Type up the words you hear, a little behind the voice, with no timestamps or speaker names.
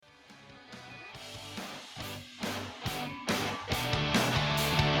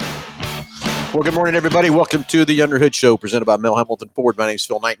Well, good morning, everybody. Welcome to the Under Hood Show presented by Hambelton Ford. My name is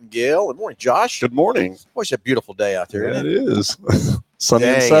Phil Nightingale. Good morning, Josh. Good morning. Boy, it's a beautiful day out there. Yeah, it is. Sunny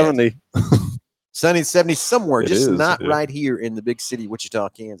and Dang 70. Sunny and 70 somewhere, It just is, not yeah. right here in the big city, Wichita,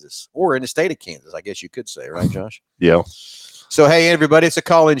 Kansas, or in the state of Kansas, I guess you could say, right, Josh? Yeah. So, hey, everybody, it's a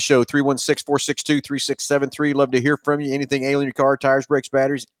call-in show, 316-462-3673. Love to hear from you. Anything ailing your car, tires, brakes,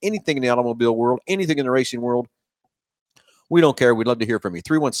 batteries, anything in the automobile world, anything in the racing world. We don't care. We'd love to hear from you.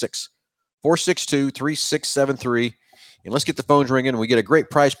 316-462-3673. And let's get the phones ringing. And we get a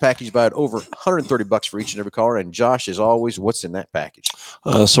great prize package about over $130 for each and every car. And Josh, as always, what's in that package?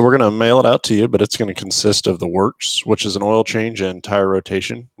 So we're going to mail it out to you, but it's going to consist of the works, which is an oil change and tire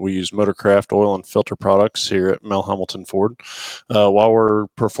rotation. We use Motorcraft oil and filter products here at Hambelton Ford. While we're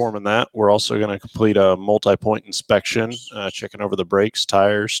performing that, we're also going to complete a multi-point inspection, checking over the brakes,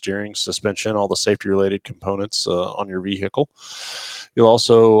 tires, steering, suspension, all the safety-related components on your vehicle. You'll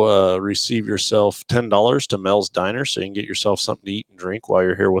also receive yourself $10 to Mel's Diner, so you can get yourself something to eat and drink while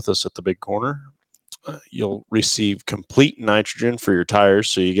you're here with us at the big corner. You'll receive complete nitrogen for your tires,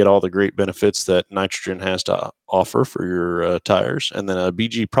 so you get all the great benefits that nitrogen has to offer for your tires. And then a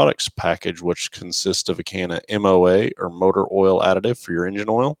BG products package, which consists of a can of MOA or motor oil additive for your engine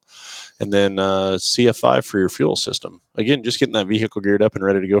oil, and then CF5 for your fuel system. Again, just getting that vehicle geared up and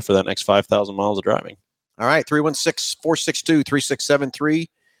ready to go for that next 5,000 miles of driving. All right, 316-462-3673.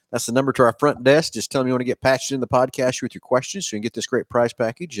 That's the number to our front desk. Just tell me you want to get patched in the podcast with your questions so you can get this great prize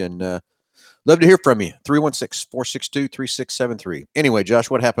package. And love to hear from you. 316-462-3673. Anyway, Josh,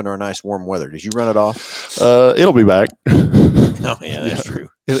 what happened to our nice warm weather? Did you run it off? It'll be back. Oh, yeah, that's true.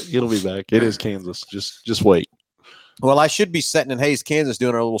 It'll be back. It is Kansas. Just wait. Well, I should be sitting in Hays, Kansas,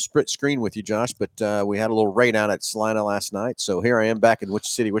 doing our little split screen with you, Josh, but we had a little rain out at Salina last night. So here I am back in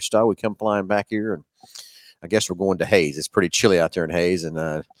Wichita. We come flying back here, and I guess we're going to Hays. It's pretty chilly out there in Hays, and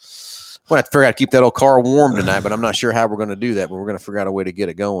we'll have to figure out how to keep that old car warm tonight, but I'm not sure how we're going to do that, but we're going to figure out a way to get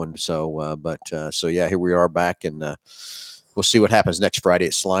it going. So, so yeah, here we are back, and we'll see what happens next Friday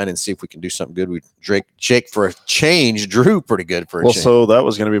at Salina and see if we can do something good. Jake, for a change, drew pretty good for a change. So that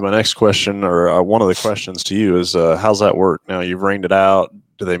was going to be my next question, or one of the questions to you is, how's that work? Now, you've rained it out.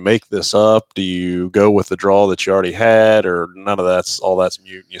 Do they make this up? Do you go with the draw that you already had, or none of that's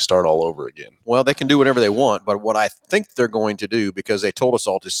mute and you start all over again? Well, they can do whatever they want, but what I think they're going to do, because they told us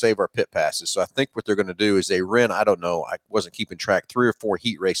all to save our pit passes, so I think what they're going to do is they ran, I don't know, I wasn't keeping track, 3 or 4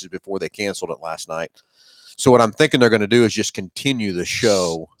 heat races before they canceled it last night. So what I'm thinking they're going to do is just continue the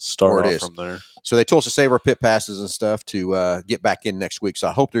show. Start off from there. So they told us to save our pit passes and stuff to get back in next week. So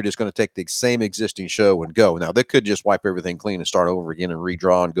I hope they're just going to take the same existing show and go. Now, they could just wipe everything clean and start over again and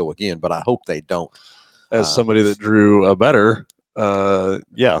redraw and go again, but I hope they don't. As somebody that drew a better,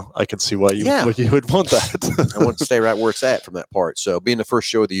 yeah, I can see why you would want that. I want to stay right where it's at from that part. So being the first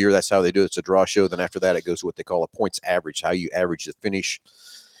show of the year, that's how they do it. It's a draw show. Then after that, it goes to what they call a points average, how you average the finish.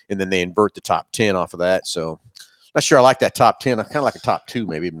 And then they invert the top 10 off of that. So not sure I like that top 10. I kind of like a top 2,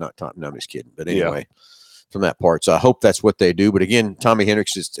 maybe not top. No, I'm just kidding. But anyway, from that part. So I hope that's what they do. But again, Tommy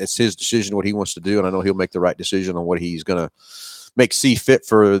Hendricks, it's his decision, what he wants to do. And I know he'll make the right decision on what he's going to see fit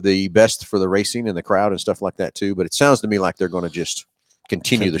for the best for the racing and the crowd and stuff like that too. But it sounds to me like they're going to just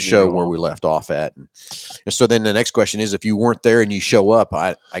continue the show where we left off at. And so then the next question is, if you weren't there and you show up,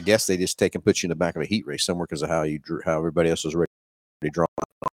 I guess they just take and put you in the back of a heat race somewhere because of how you drew, how everybody else was ready to draw.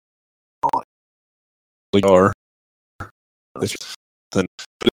 Or then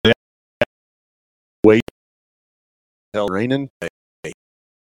wait till raining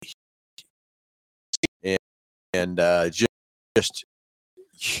and just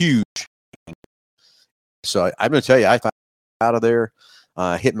huge. So I'm going to tell you, I found out of there,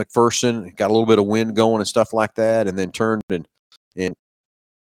 hit McPherson, got a little bit of wind going and stuff like that, and then turned and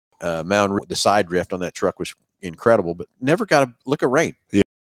Mound, the side drift on that truck was incredible, but never got a lick of rain. Yeah,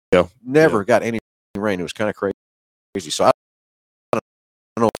 never got any rain. It was kind of crazy. So I don't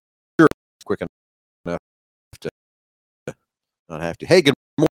know if you're quick enough to not have to. Hey, good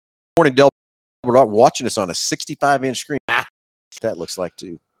morning, Del. We're watching us on a 65-inch screen. That looks like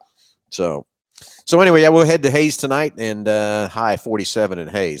too. So anyway, yeah, we'll head to Hays tonight and high 47 in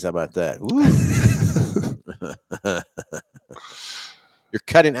Hays. How about that? You're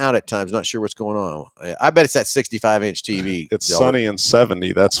cutting out at times. Not sure what's going on. I bet it's that 65-inch TV. It's sunny and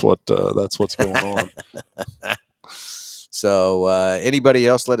 70. That's what's going on. So anybody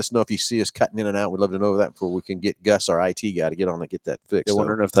else, let us know if you see us cutting in and out. We'd love to know that before we can get Gus, our IT guy, to get on and get that fixed. You're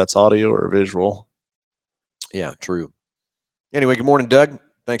wondering if that's audio or visual. Yeah, true. Anyway, good morning, Doug.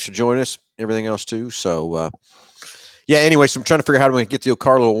 Thanks for joining us. Everything else too. So yeah, anyway, so I'm trying to figure out how to get the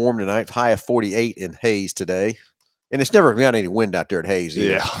car a little warm tonight. High of 48 in Hays today. And it's never got any wind out there at Hays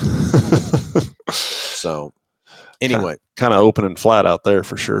either. Yeah. So anyway, kind of open and flat out there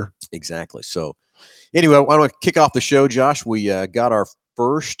for sure. Exactly. So anyway, I want to kick off the show, Josh. We got our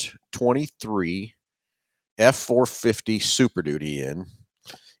first 23 F450 Super Duty in,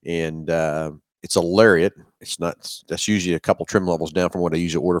 and it's a Lariat. It's not. That's usually a couple trim levels down from what I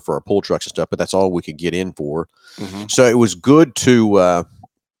usually order for our pull trucks and stuff, but that's all we could get in for. So it was good to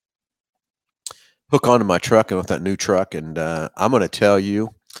hook onto my truck and with that new truck. And I'm going to tell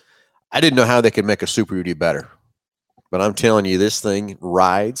you, I didn't know how they could make a Super Duty better. But I'm telling you, this thing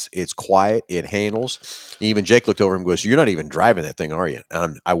rides. It's quiet. It handles. Even Jake looked over and goes, "You're not even driving that thing, are you?"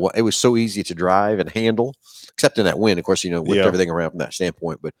 It was so easy to drive and handle, except in that wind. Of course, whipped everything around from that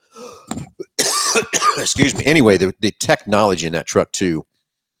standpoint. But excuse me. Anyway, the technology in that truck too.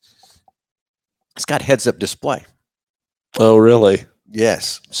 It's got heads-up display. Oh, really?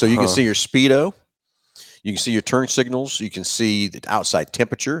 Yes. So you can see your speedo. You can see your turn signals. You can see the outside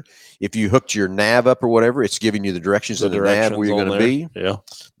temperature. If you hooked your nav up or whatever, it's giving you the directions of the nav where you're going to be. Yeah.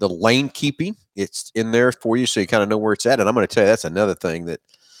 The lane keeping, it's in there for you, so you kind of know where it's at. And I'm going to tell you, that's another thing,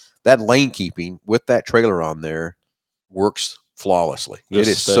 that lane keeping with that trailer on there works flawlessly. It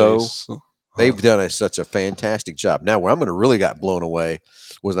is so. They've done such a fantastic job. Now, where I'm going to really got blown away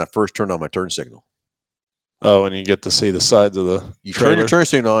was when I first turned on my turn signal. Oh, and you get to see the sides of the turn your turn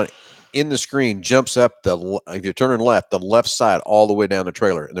signal on. In the screen jumps up if you're turning left, the left side all the way down the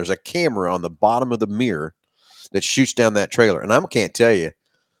trailer. And there's a camera on the bottom of the mirror that shoots down that trailer. And I can't tell you,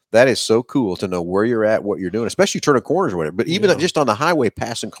 that is so cool to know where you're at, what you're doing, especially turning corners or whatever. But even just on the highway,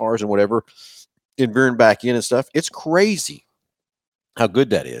 passing cars and whatever, and veering back in and stuff, it's crazy how good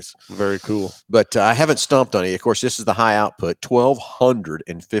that is. Very cool. But I haven't stomped on it. Of course, this is the high output,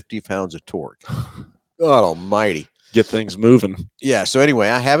 1,250 pounds of torque. God almighty. Get things moving. Yeah. So anyway,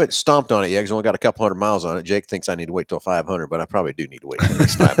 I haven't stomped on it yet because I only got a couple hundred miles on it. Jake thinks I need to wait till 500, but I probably do need to wait till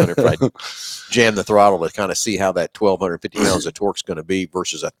 500. Probably jam the throttle to kind of see how that 1,250 pounds of torque is going to be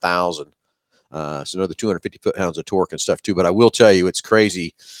versus 1,000. So another 250 pounds of torque and stuff too. But I will tell you, it's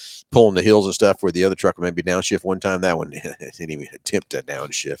crazy pulling the hills and stuff where the other truck may be downshift one time. That one didn't even attempt to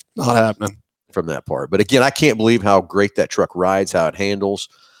downshift. Not happening from that part. But again, I can't believe how great that truck rides, how it handles.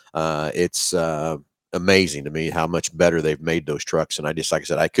 It's amazing to me how much better they've made those trucks. And I just, like I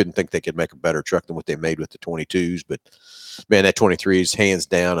said, I couldn't think they could make a better truck than what they made with the 22s. But man, that 23 is hands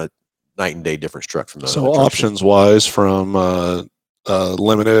down a night and day difference truck from those. So options wise, from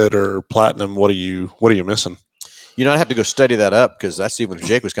limited or platinum, what are you missing? You know, I have to go study that up because that's even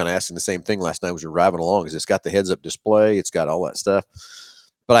Jake was kind of asking the same thing last night as we were driving along. Is it's got the heads up display, it's got all that stuff.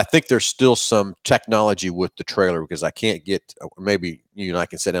 But I think there's still some technology with the trailer because I can't get, maybe you and I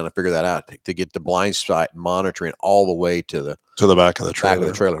can sit down and figure that out to get the blind spot monitoring all the way to the back of the trailer.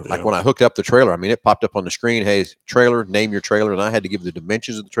 Yeah. Like when I hooked up the trailer, I mean, it popped up on the screen, hey, trailer, name your trailer. And I had to give the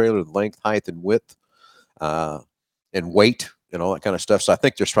dimensions of the trailer, the length, height, and width, and weight and all that kind of stuff. So I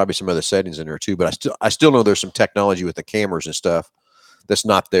think there's probably some other settings in there too. But I still know there's some technology with the cameras and stuff that's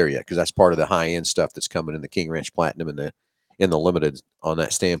not there yet because that's part of the high end stuff that's coming in the King Ranch Platinum and in the limited on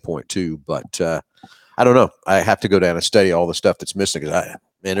that standpoint too. But I don't know. I have to go down and study all the stuff that's missing because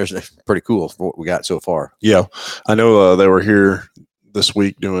there's pretty cool for what we got so far. Yeah, I know they were here this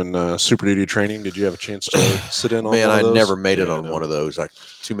week doing Super Duty training. Did you have a chance to sit in on? Man, one of those? I never made it on one of those. Like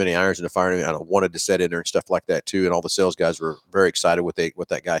too many irons in the fire. I wanted to sit in there and stuff like that too. And all the sales guys were very excited what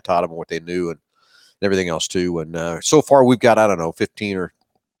that guy taught them and what they knew and everything else too. And so far we've got, I don't know, 15 or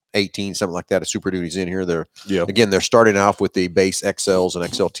 18, something like that, of Super Duties in here. They're starting off with the base XLs and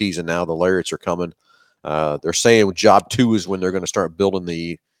XLTs, and now the Lariats are coming. They're saying job 2 is when they're going to start building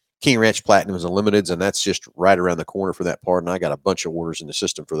the King Ranch Platinums and Limiteds, and that's just right around the corner for that part. And I got a bunch of orders in the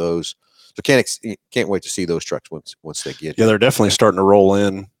system for those, so can't wait to see those trucks once they get. Yeah, they're definitely starting to roll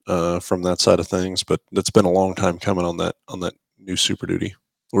in from that side of things, but it's been a long time coming on that new Super Duty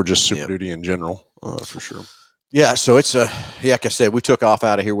or just Super Duty in general, for sure. Yeah, so it's like I said, we took off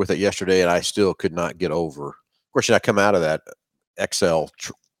out of here with it yesterday, and I still could not get over. Of course, I come out of that XL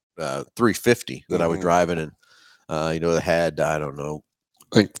 350 that I was driving, and that had, I don't know,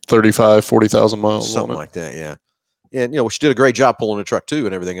 I think 40,000 miles, something like that. Yeah, and she did a great job pulling the truck too,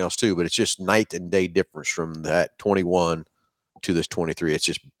 and everything else too. But it's just night and day difference from that 21 to this 23. It's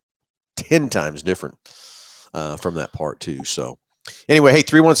just 10 times different from that part too. So. Anyway, hey,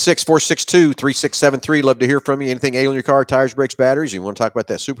 316-462-3673. Love to hear from you. Anything ailing your car, tires, brakes, batteries. You want to talk about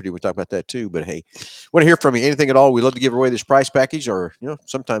that Super Duty, we'll talk about that too. But hey, want to hear from you. Anything at all. We love to give away this price package or,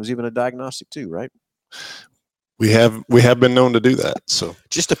 sometimes even a diagnostic too, right? We have been known to do that. So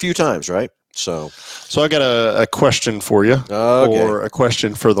just a few times, right? So I got a question for you, or a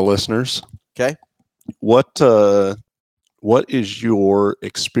question for the listeners. Okay. What what is your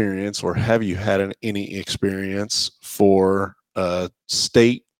experience, or have you had any experience for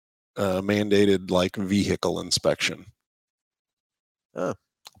state mandated like vehicle inspection?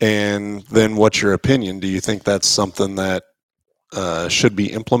 And then what's your opinion? Do you think that's something that should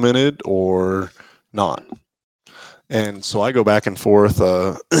be implemented or not? And so I go back and forth,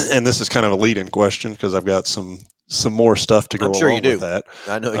 and this is kind of a lead-in question because I've got some more stuff to go I'm sure along you do. with that.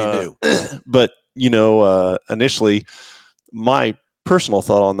 I know you do. But, initially, my personal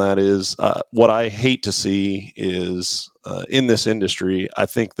thought on that is what I hate to see is in this industry, I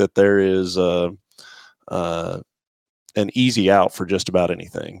think that there is an easy out for just about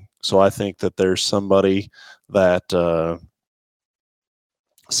anything. So I think that there's somebody out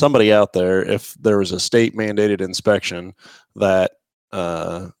there, if there was a state mandated inspection, that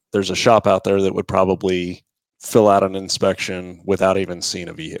there's a shop out there that would probably fill out an inspection without even seeing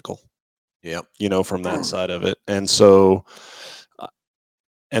a vehicle. Yeah. From that side of it. And so,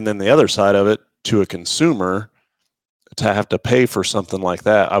 and then the other side of it, to a consumer, to have to pay for something like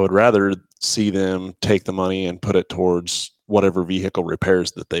that, I would rather see them take the money and put it towards whatever vehicle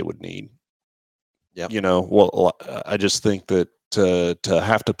repairs that they would need. Yeah. Well, I just think that to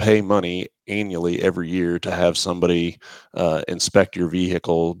have to pay money annually every year to have somebody inspect your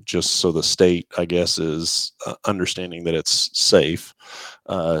vehicle just so the state, I guess, is understanding that it's safe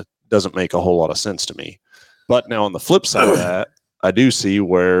doesn't make a whole lot of sense to me. But now on the flip side of that, I do see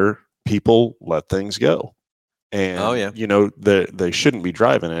where people let things go. And, they shouldn't be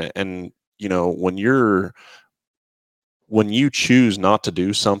driving it. And, when you choose not to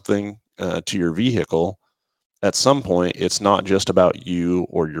do something to your vehicle, at some point, it's not just about you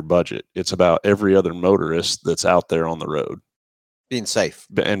or your budget. It's about every other motorist that's out there on the road. Being safe.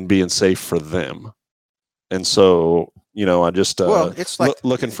 And being safe for them. And so, I just it's like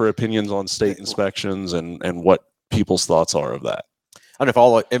looking for opinions on state inspections and what people's thoughts are of that. I don't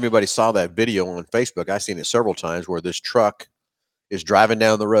know if everybody saw that video on Facebook. I've seen it several times where this truck is driving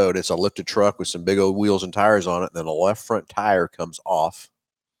down the road. It's a lifted truck with some big old wheels and tires on it. And then the left front tire comes off,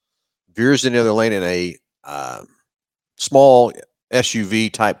 veers in the other lane, and a small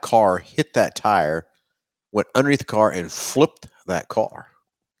SUV type car hit that tire, went underneath the car and flipped that car.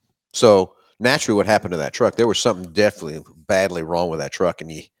 So naturally what happened to that truck, there was something definitely badly wrong with that truck.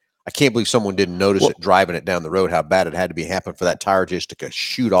 And I can't believe someone didn't notice it driving it down the road, how bad it had to be happen for that tire just to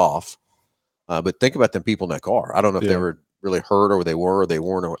shoot off. But think about them people in that car. I don't know if they were really hurt or they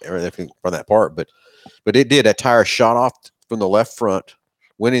weren't or everything from that part, but it did. That tire shot off from the left front,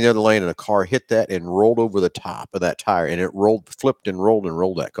 went in the other lane, and a car hit that and rolled over the top of that tire, and it flipped and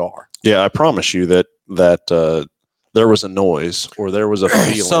rolled that car. Yeah, I promise you that there was a noise, or there was a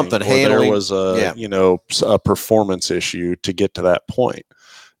feeling, something, or handling, there was a performance issue to get to that point.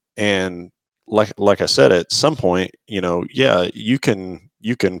 And like I said, at some point, you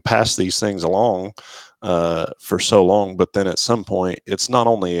can pass these things along for so long, but then at some point, it's not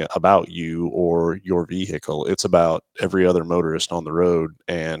only about you or your vehicle; it's about every other motorist on the road,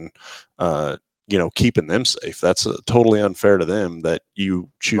 and keeping them safe. That's totally unfair to them that you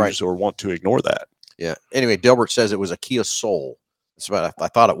choose or want to ignore that. Yeah. Anyway, Delbert says it was a Kia Soul. That's what I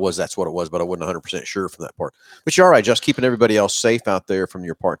thought it was. That's what it was, but I wasn't 100% sure from that part. But you're all right, just keeping everybody else safe out there from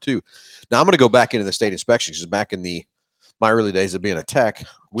your part too. Now I'm going to go back into the state inspections, because back in my early days of being a tech,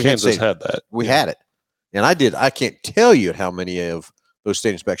 Kansas had that. We had it, and I can't tell you how many of those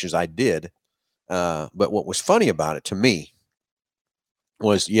state inspections I did. But what was funny about it to me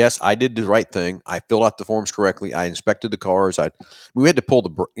was, yes, I did the right thing. I filled out the forms correctly. I inspected the cars. We had to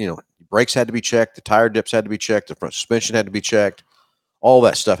pull brakes had to be checked. The tire dips had to be checked. The front suspension had to be checked. All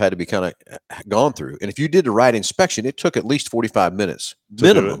that stuff had to be kind of gone through. And if you did the right inspection, it took at least 45 minutes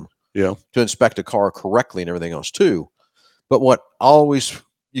minimum to inspect a car correctly and everything else too. But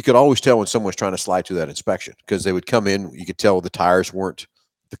you could always tell when someone's trying to slide through that inspection, because they would come in, you could tell the tires weren't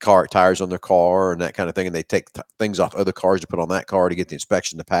the tires on their car and that kind of thing. And they take things off other cars to put on that car to get the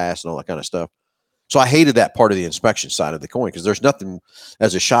inspection to pass and all that kind of stuff. So I hated that part of the inspection side of the coin, because there's nothing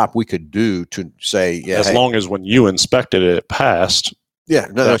as a shop we could do to say, as long as when you inspected it passed. Yeah,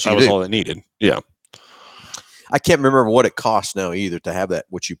 that was all they needed. Yeah. I can't remember what it costs now either to have that,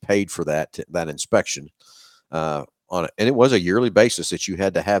 what you paid for that inspection on it. And it was a yearly basis that you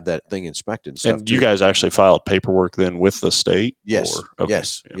had to have that thing inspected. And you guys actually filed paperwork then with the state? Yes.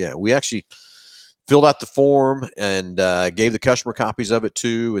 Yes. Yeah. We actually filled out the form and gave the customer copies of it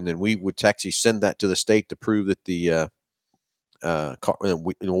too. And then we would actually send that to the state to prove that the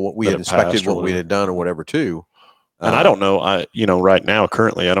what we had inspected, what we had done or whatever too. And I don't know, right now,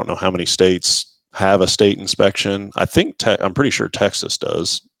 currently, I don't know how many states have a state inspection. I think I'm pretty sure Texas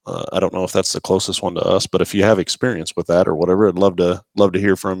does. I don't know if that's the closest one to us, but if you have experience with that or whatever, I'd love to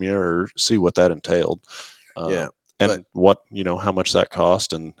hear from you or see what that entailed. Yeah. And what, how much that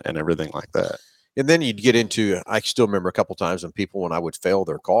cost and everything like that. And then you'd get into, I still remember a couple times when people, when I would fail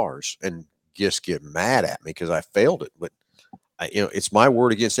their cars and just get mad at me because I failed it. But it's my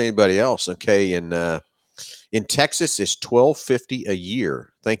word against anybody else. Okay. And in Texas, it's $1,250 a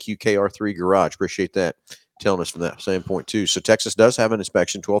year. Thank you, KR3 Garage. Appreciate that. Telling us from that same point too. So Texas does have an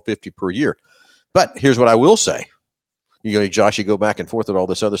inspection, $1,250 per year. But here's what I will say. Josh, you go back and forth with all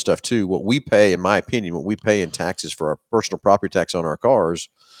this other stuff too. What we pay, in my opinion, what we pay in taxes for our personal property tax on our cars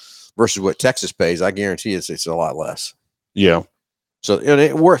versus what Texas pays, I guarantee it's a lot less. Yeah. So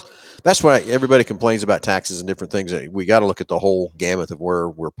that's why everybody complains about taxes and different things. We got to look at the whole gamut of where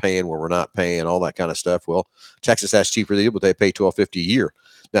we're paying, where we're not paying, all that kind of stuff. Well, Texas has cheaper deal, but they pay $1,250 a year.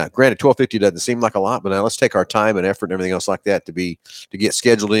 Now, granted, $1,250 doesn't seem like a lot, but now let's take our time and effort and everything else like that to get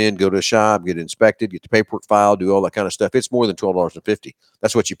scheduled in, go to a shop, get it inspected, get the paperwork filed, do all that kind of stuff. It's more than $12.50.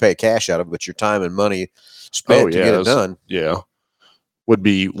 That's what you pay cash out of, but your time and money spent to get it done. Yeah, would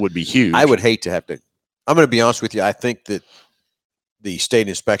be huge. I would hate to have to. I'm going to be honest with you. I think that the state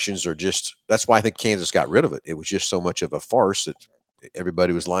inspections are that's why I think Kansas got rid of it. It was just so much of a farce that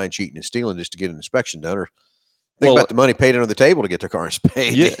everybody was lying, cheating, and stealing just to get an inspection done, or think about the money paid under the table to get their car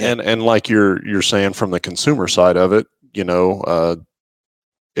inspected. Yeah, and like you're saying from the consumer side of it,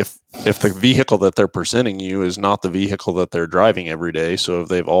 if the vehicle that they're presenting you is not the vehicle that they're driving every day, so if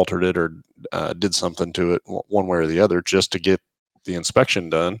they've altered it or did something to it one way or the other just to get the inspection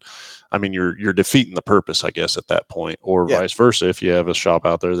done, I mean, you're defeating the purpose, I guess, at that point, or vice versa. If you have a shop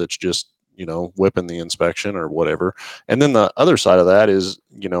out there that's just, whipping the inspection or whatever. And then the other side of that is,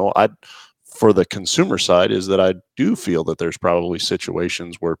 for the consumer side is that I do feel that there's probably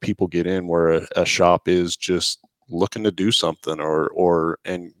situations where people get in where a shop is just looking to do something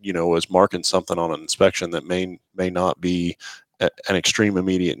and is marking something on an inspection that may not be an extreme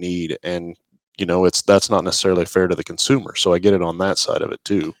immediate need. And, that's not necessarily fair to the consumer. So I get it on that side of it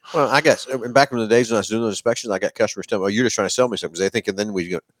too. Well, I guess back in the days when I was doing those inspections, I got customers telling me, "Oh, you're just trying to sell me something." Because they think, and then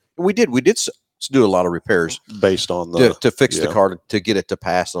we did do a lot of repairs based on to fix the car to get it to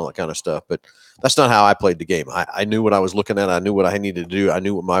pass and all that kind of stuff. But that's not how I played the game. I knew what I was looking at. I knew what I needed to do. I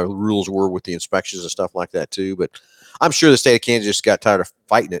knew what my rules were with the inspections and stuff like that too. But I'm sure the state of Kansas just got tired of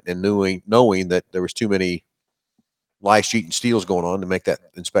fighting it and knowing that there was too many lies, cheat, and steals going on to make that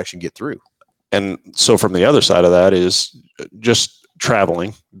inspection get through. And so from the other side of that is just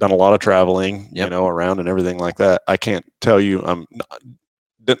traveling, done a lot of traveling, around and everything like that. I can't tell you, I'm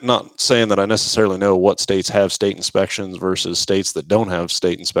not saying that I necessarily know what states have state inspections versus states that don't have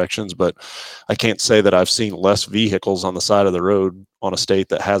state inspections, but I can't say that I've seen less vehicles on the side of the road on a state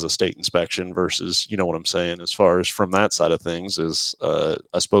that has a state inspection versus, what I'm saying, as far as from that side of things is,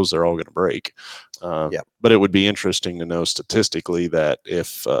 I suppose they're all going to break. But it would be interesting to know statistically that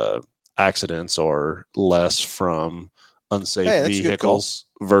if, accidents are less from unsafe vehicles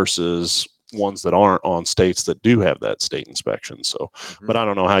versus ones that aren't on states that do have that state inspection. So, but I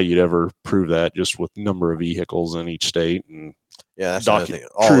don't know how you'd ever prove that just with number of vehicles in each state and that's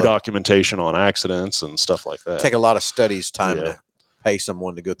true documentation on accidents and stuff like that. Take a lot of studies, time to pay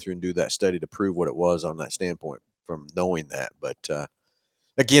someone to go through and do that study to prove what it was on that standpoint from knowing that. But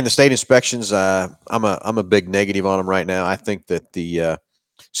again, the state inspections, I'm a big negative on them right now. I think that the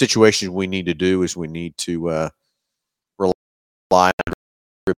situation we need to do is we need to rely on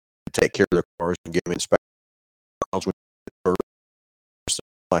to take care of their cars and get them inspected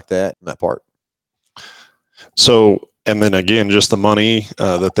like that and that part. So, and then again, just the money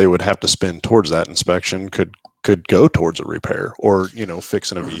that they would have to spend towards that inspection could go towards a repair or,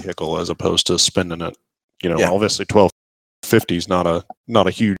 fixing a vehicle as opposed to spending it, obviously $1,250 is not a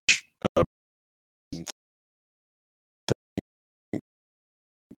huge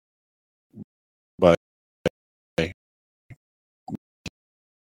but think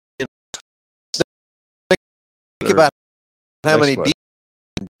about how many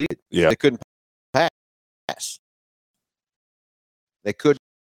they couldn't pass. They could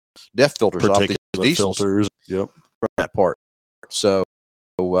depth filters off the diesels filters. From that part. So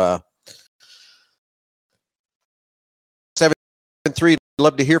 7-3,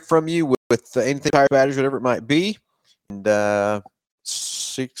 love to hear from you with anything, tire batteries, whatever it might be. And looks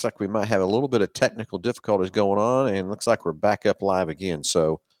like we might have a little bit of technical difficulties going on, and looks like we're back up live again.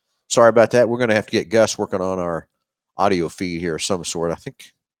 So sorry about that. We're going to have to get Gus working on our audio feed here of some sort. I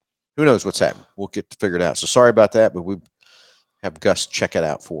think, who knows what's happening. We'll get to figure it out. So sorry about that, but we have Gus check it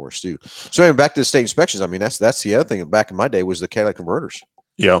out for us too. So anyway, back to the state inspections. I mean, that's the other thing. Back in my day was the catalytic converters.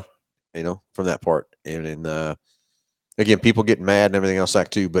 Yeah. From that part. And Again, people getting mad and everything else like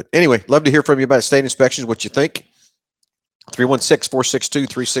too. But anyway, love to hear from you about state inspections, what you think.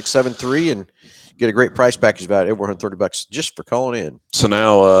 316-462-3673 and get a great price package about it. $130 just for calling in. So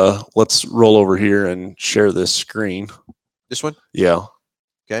now let's roll over here and share this screen. This one? Yeah.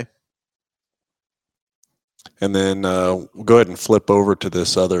 Okay. And then we'll go ahead and flip over to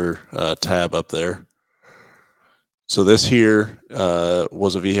this other tab up there. So this here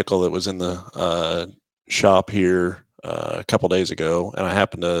was a vehicle that was in the shop here a couple days ago, and I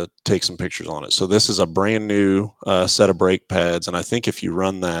happened to take some pictures on it. So this is a brand new set of brake pads, and I think if you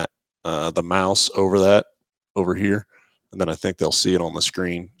run that the mouse over here, and then I think they'll see it on the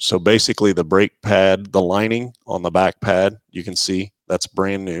screen. So basically the brake pad, the lining on the back pad, you can see that's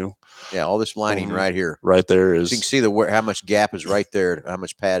brand new. Yeah, all this lining right here. Right there is. So you can see how much gap is right there, how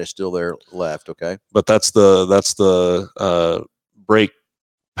much pad is still there left, okay? But that's the brake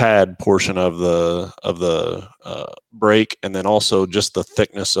pad portion of the brake, and then also just the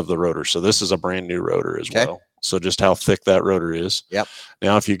thickness of the rotor. So this is a brand new rotor as well. So just how thick that rotor is. Yep.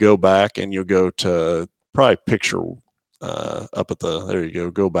 Now if you go back and you go to probably picture up at there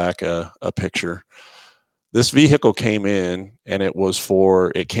you go back a picture. This vehicle came in and it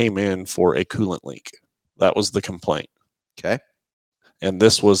came in for a coolant leak. That was the complaint. Okay. And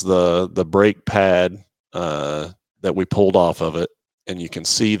this was the brake pad that we pulled off of it. And you can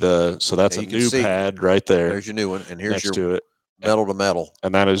see so that's a new pad right there. There's your new one. And here's next to it. Metal to metal.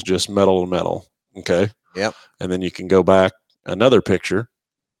 And that is just metal to metal. Okay. Yep. And then you can go back another picture.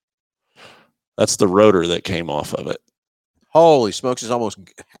 That's the rotor that came off of it. Holy smokes, it's almost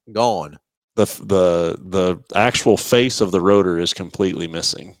gone. The actual face of the rotor is completely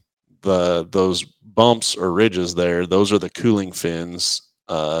missing. Those bumps or ridges there, those are the cooling fins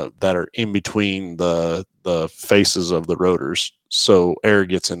that are in between the faces of the rotors. So air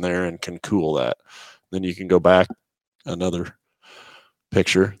gets in there and can cool that. Then you can go back another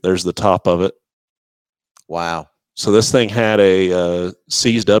picture. There's the top of it. Wow. So this thing had a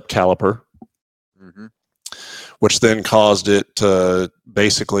seized up caliper, which then caused it to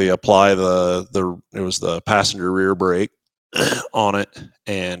basically apply it was the passenger rear brake on it,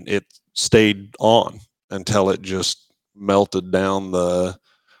 and it stayed on until it just melted down the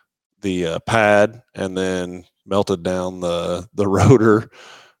pad and then melted down the rotor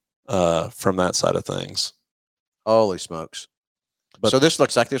from that side of things. Holy smokes. So this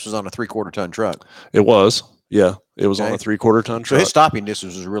looks like this was on a 3/4 ton truck. It was. Yeah, it was on a 3/4 ton truck. So his stopping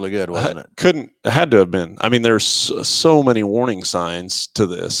distance was really good, wasn't it? It had to have been. I mean, there's so many warning signs to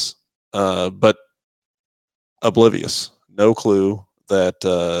this, but oblivious, no clue that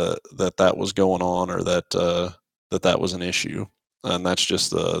that was going on or that was an issue, and that's just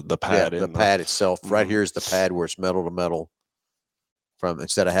the pad. Yeah, the pad itself. Right here is the pad where it's metal to metal.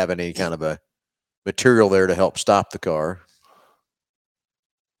 Instead of having any kind of a material there to help stop the car.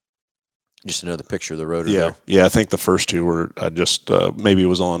 Just another picture of the rotor. Yeah, yeah. I think the first two were just maybe it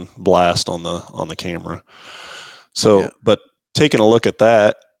was on blast on the camera. So, but taking a look at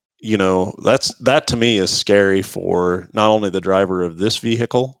that, that to me is scary for not only the driver of this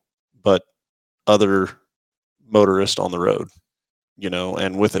vehicle, but other motorists on the road.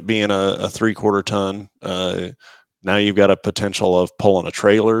 And with it being a 3/4 ton, now you've got a potential of pulling a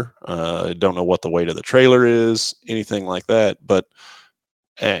trailer. Don't know what the weight of the trailer is, anything like that, but.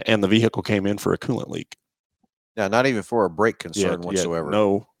 And the vehicle came in for a coolant leak. Yeah, not even for a brake concern whatsoever.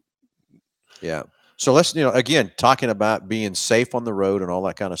 No. Yeah. So let's, again, talking about being safe on the road and all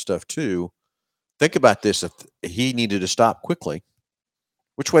that kind of stuff too. Think about this. If he needed to stop quickly,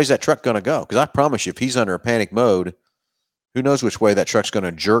 which way is that truck going to go? Because I promise you, if he's under a panic mode, who knows which way that truck's going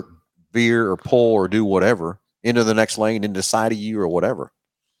to jerk, veer, or pull, or do whatever into the next lane, into the side of you, or whatever.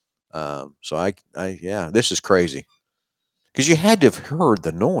 So this is crazy. Because you had to have heard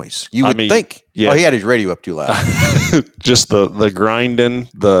the noise. You would think. Yeah. Oh, he had his radio up too loud. Just the grinding,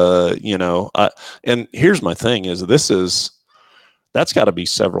 and here's my thing is that's got to be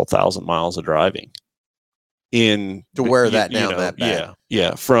several thousand miles of driving to wear that down that bad.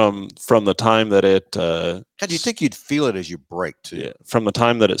 Yeah. From the time that it. How do you think you'd feel it as you brake too? Yeah. From the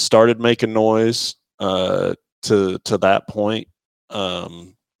time that it started making noise to that point,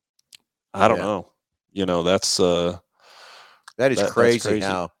 I don't know. That's. That is crazy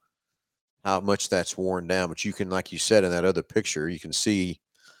how much that's worn down. But you can, like you said in that other picture, you can see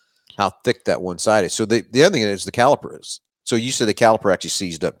how thick that one side is. So the other thing is the caliper is. So you said the caliper actually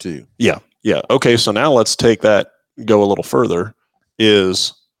seized up too. Yeah. Yeah. Okay. So now let's take that, go a little further.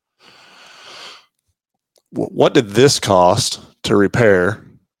 Is what did this cost to repair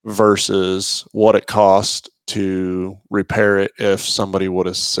versus what it cost to repair it if somebody would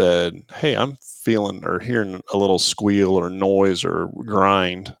have said, hey, I'm feeling or hearing a little squeal or noise or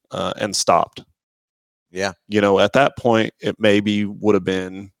grind, and stopped. Yeah. At that point, it maybe would have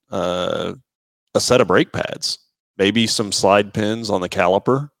been a set of brake pads, maybe some slide pins on the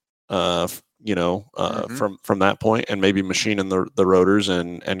caliper, from that point, and maybe machining the rotors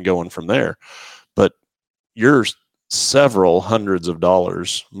and going from there. But you're several hundreds of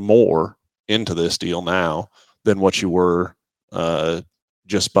dollars more into this deal now than what you were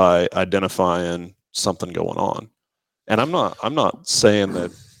just by identifying something going on. And I'm not saying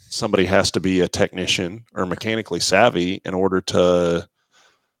that somebody has to be a technician or mechanically savvy in order to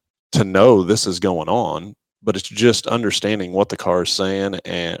know this is going on, but it's just understanding what the car is saying,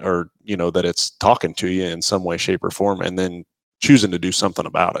 or that it's talking to you in some way, shape, or form, and then choosing to do something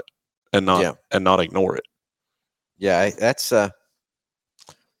about it and not ignore it. Yeah, that's that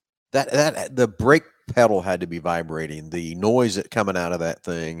the brake pedal had to be vibrating. The noise that coming out of that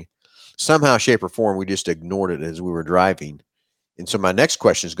thing, somehow, shape, or form, we just ignored it as we were driving. And so my next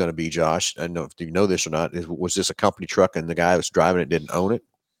question is going to be, Josh, I don't know if you know this or not, was this a company truck and the guy that was driving it didn't own it?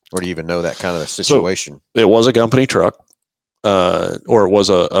 Or do you even know that kind of a situation? So it was a company truck, or it was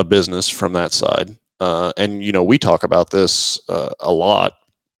a business from that side. And, we talk about this a lot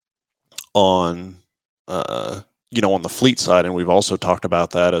on on the fleet side, and we've also talked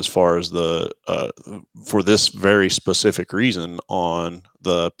about that as far as the for this very specific reason on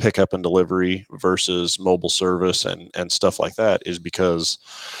the pickup and delivery versus mobile service and stuff like that, is because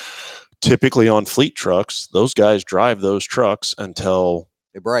typically on fleet trucks, those guys drive those trucks until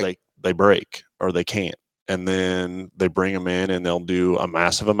they break or they can't, and then they bring them in and they'll do a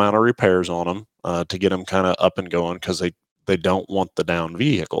massive amount of repairs on them to get them kind of up and going, because they don't want the down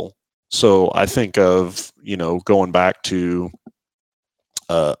vehicle. So I think of, going back to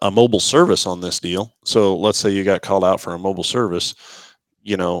a mobile service on this deal. So let's say you got called out for a mobile service,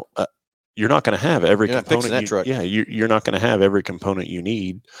 you're not going to have every component. You're not going to have every component you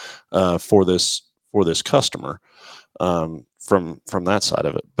need for this customer from that side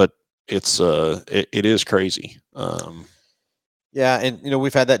of it. But it is crazy. Yeah, and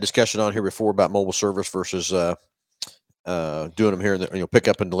we've had that discussion on here before about mobile service versus doing them here in the pick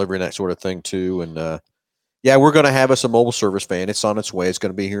up and delivery and that sort of thing too. And we're going to have us a mobile service van. It's on its way. It's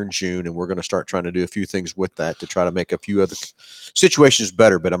going to be here in June, and we're going to start trying to do a few things with that to try to make a few other situations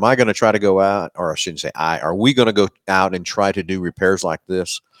better. But am I going to try to go out, or I shouldn't say are we going to go out and try to do repairs like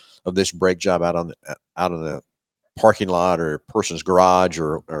this brake job out on the parking lot or a person's garage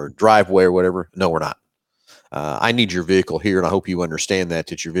or driveway or whatever? No, we're not. I need your vehicle here, and I hope you understand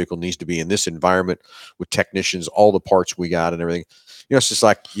that your vehicle needs to be in this environment with technicians, all the parts we got and everything. It's just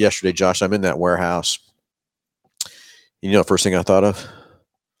like yesterday, Josh, I'm in that warehouse. First thing I thought of,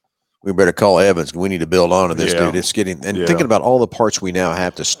 we better call Evans. We need to build on to this, dude. It's getting, and thinking about all the parts we now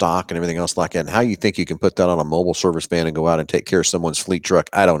have to stock and everything else like that, and how you think you can put that on a mobile service van and go out and take care of someone's fleet truck,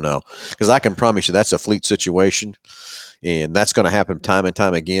 I don't know. Because I can promise you that's a fleet situation, and that's going to happen time and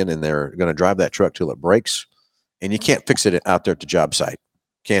time again, and they're going to drive that truck till it breaks, and you can't fix it out there at the job site.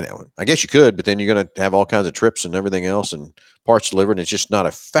 Can it? I guess you could, but then you're going to have all kinds of trips and everything else and parts delivered, and it's just not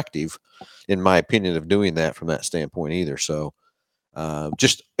effective, in my opinion, of doing that from that standpoint either. So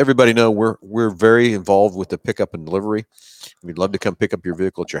just everybody know we're very involved with the pickup and delivery. We'd love to come pick up your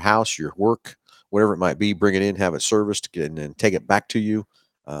vehicle at your house, your work, whatever it might be, bring it in, have it serviced, and then take it back to you.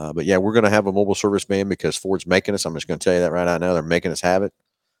 But yeah, we're going to have a mobile service van because Ford's making us. I'm just going to tell you that right now. They're making us have it.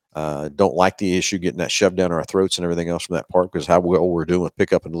 Don't like the issue getting that shoved down our throats and everything else from that part, because how well we're doing with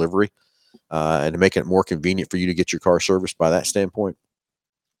pickup and delivery, and making it more convenient for you to get your car serviced by that standpoint.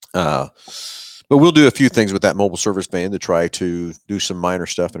 But we'll do a few things with that mobile service van to try to do some minor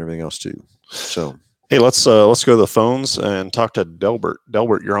stuff and everything else too. So, hey, let's go to the phones and talk to Delbert.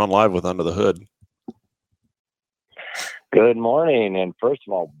 Delbert, you're on live with Under the Hood. Good morning, and first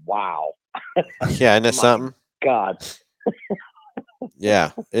of all, wow. Yeah, isn't that something? God.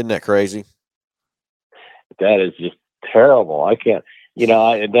 Yeah, isn't that crazy? That is just terrible. I can't,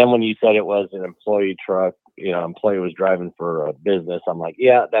 and then when you said it was an employee truck, employee was driving for a business, I'm like,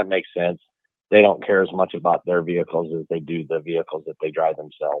 yeah, that makes sense. They don't care as much about their vehicles as they do the vehicles that they drive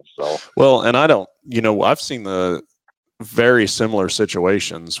themselves. So, well, and I don't, I've seen the very similar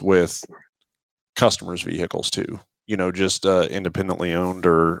situations with customers' vehicles too, just independently owned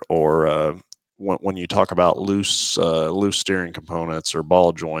or when you talk about loose steering components or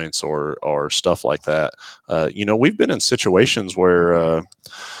ball joints or stuff like that. We've been in situations where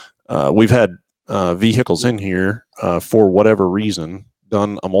we've had vehicles in here for whatever reason,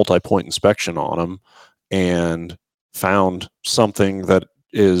 done a multi-point inspection on them and found something that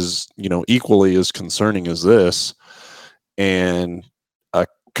is, equally as concerning as this, and a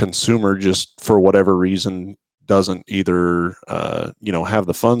consumer just for whatever reason doesn't either have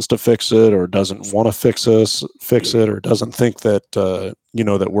the funds to fix it, or doesn't want to fix it, or doesn't think that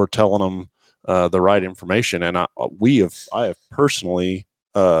that we're telling them the right information. And I have personally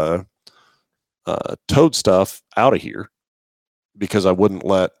towed stuff out of here because I wouldn't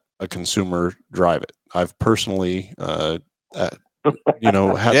let a consumer drive it. I've personally had the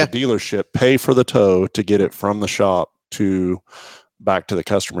dealership pay for the tow to get it from the shop back to the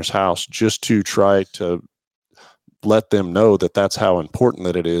customer's house, just to try to let them know that that's how important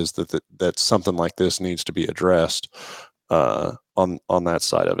that it is, that something like this needs to be addressed on that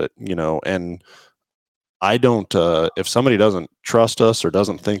side of it, and I don't, if somebody doesn't trust us or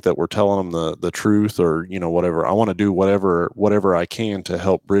doesn't think that we're telling them the truth, or, whatever, I want to do whatever I can to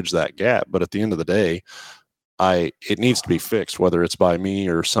help bridge that gap. But at the end of the day, it needs to be fixed, whether it's by me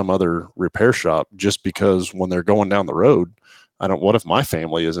or some other repair shop, just because when they're going down the road, what if my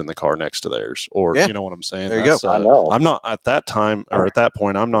family is in the car next to theirs, or, you know what I'm saying? There you go. I know. I'm not at that time, or at that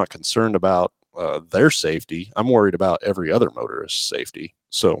point, I'm not concerned about their safety. I'm worried about every other motorist's safety.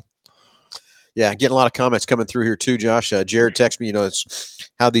 So, yeah, getting a lot of comments coming through here too, Josh. Jared texted me, it's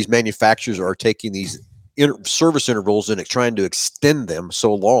how these manufacturers are taking these service intervals and trying to extend them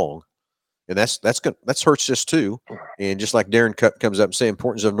so long. And that's hurts us too. And just like Darren comes up and say,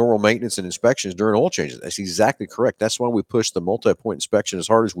 importance of normal maintenance and inspections during oil changes. That's exactly correct. That's why we push the multi-point inspection as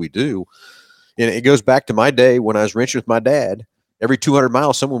hard as we do. And it goes back to my day when I was wrenching with my dad. Every 200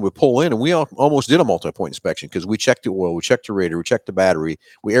 miles, someone would pull in, and we almost did a multi-point inspection because we checked the oil, we checked the radiator, we checked the battery,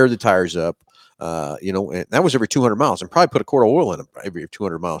 we aired the tires up, and that was every 200 miles, and probably put a quart of oil in them every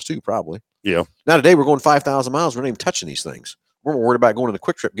 200 miles too, probably. Yeah. Now today we're going 5,000 miles. We're not even touching these things. We're more worried about going to the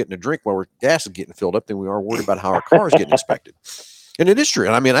quick trip, getting a drink while our gas is getting filled up than we are worried about how our car is getting inspected. And it is true.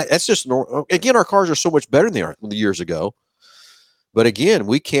 And I mean, that's just normal. Again, our cars are so much better than they are years ago. But again,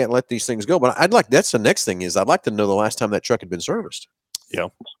 we can't let these things go. But that's the next thing is I'd like to know the last time that truck had been serviced. Yeah.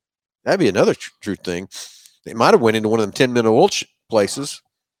 That'd be another true thing. They might have went into one of them 10-minute oil places,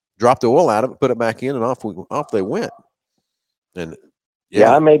 dropped the oil out of it, put it back in, and off they went. And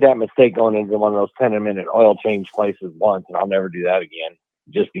yeah, I made that mistake going into one of those 10-minute oil change places once, and I'll never do that again,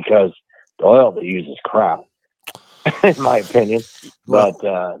 just because the oil they use is crap, in my opinion. But,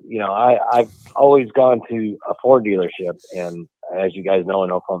 I've always gone to a Ford dealership, and as you guys know,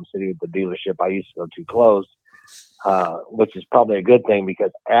 in Oklahoma City, the dealership I used to go to closed, which is probably a good thing,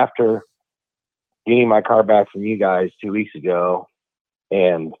 because after getting my car back from you guys 2 weeks ago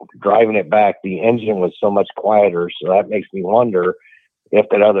and driving it back, the engine was so much quieter. So that makes me wonder if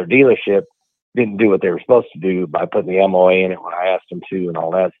that other dealership didn't do what they were supposed to do by putting the MOA in it when I asked them to and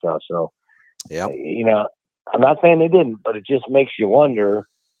all that stuff. So, yeah, I'm not saying they didn't, but it just makes you wonder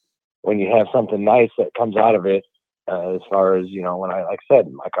when you have something nice that comes out of it. As far as, when like I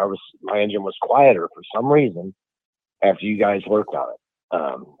said, my engine was quieter for some reason after you guys worked on it,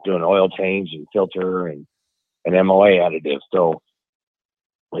 doing oil change and filter and MOA additive. So,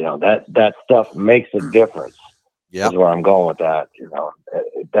 that stuff makes a difference. Yeah, is where I'm going with that.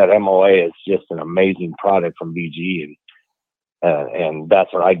 That MOA is just an amazing product from BG, and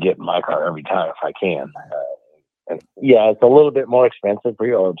that's what I get in my car every time if I can. And yeah, it's a little bit more expensive for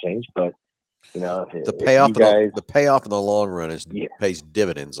your oil change, but the payoff in the long run pays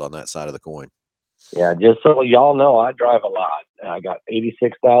dividends on that side of the coin. Yeah, just so y'all know, I drive a lot. I got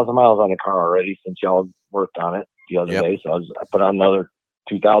 86,000 miles on the car already since y'all worked on it the other day. So I put on another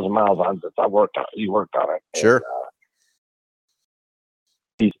 2,000 miles on since you worked on it. Sure. And,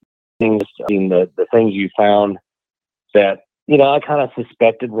 these things, the things you found that, I kind of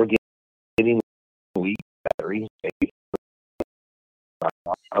suspected were getting weak batteries.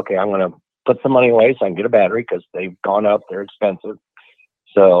 Okay, I'm going to put some money away so I can get a battery because they've gone up. They're expensive.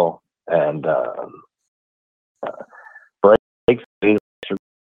 So, and brakes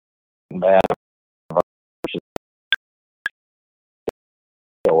bad.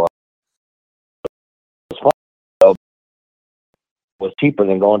 Was cheaper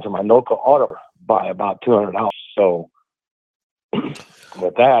than going to my local auto by about $200. So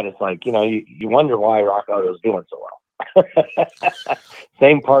with that, it's like, you wonder why Rock Auto is doing so well.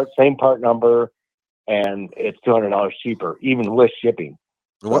 same part number, and it's $200 cheaper, even with shipping.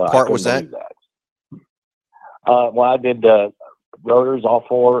 What part was that? Well, I did rotors all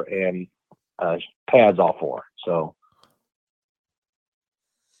four and pads all four. So.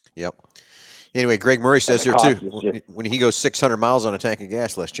 Yep. Anyway, Greg Murray says here too, when he goes 600 miles on a tank of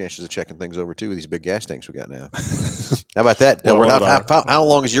gas, less chances of checking things over too with these big gas tanks we got now. How about that? How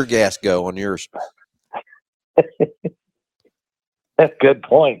long does your gas go on yours? Good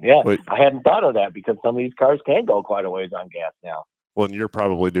point. Yeah, Wait. I hadn't thought of that because some of these cars can go quite a ways on gas now. Well, and you're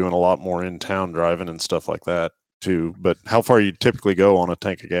probably doing a lot more in town driving and stuff like that too. But how far you typically go on a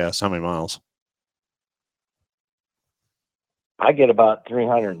tank of gas? How many miles? I get about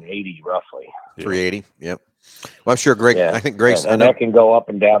 380 roughly. 380. Yep. Well, I'm sure Greg. Yeah. I think Greg's. And that can go up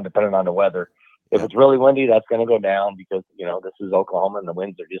and down depending on the weather. If Yeah. it's really windy, that's going to go down because this is Oklahoma and the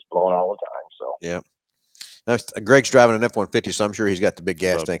winds are just blowing all the time. So Yeah. Greg's driving an F-150, so I'm sure he's got the big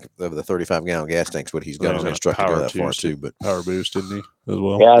gas tank of the 35-gallon gas tanks. What he's got on his truck to go that far too. But power boost, didn't he, as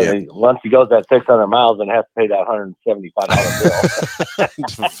well? Yeah. Once he goes that 600 miles, and has to pay that $175 bill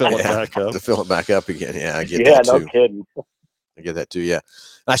To fill it back up. To fill it back up again. Yeah, I get yeah, that no too. kidding. I get that too. Yeah,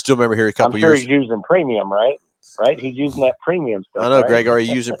 I still remember here a couple I'm sure years. he's using premium, right? Right? He's using that premium stuff. I know, right? Greg. Are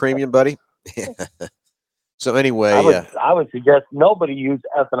you using premium, buddy? So anyway, I would suggest nobody use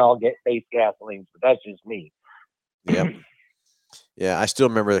ethanol-based gasolines, but that's just me. Yep. Yeah, I still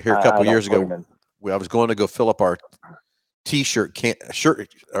remember here a couple years ago. I was going to go fill up our t-shirt can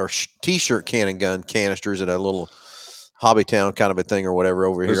and gun canisters at a little hobby town kind of a thing or whatever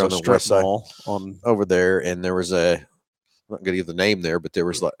over here on the west side over there, and there was I'm not going to give the name there, but there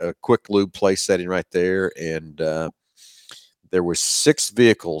was like a quick lube place setting right there, and there was 6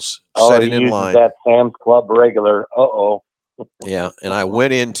 vehicles setting in line. That Sam's Club regular. Yeah, and I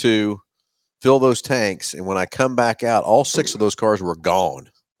went in to fill those tanks, and when I come back out, all 6 of those cars were gone.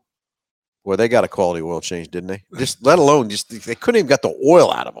 Well, they got a quality oil change, didn't they? Just let alone they couldn't even get the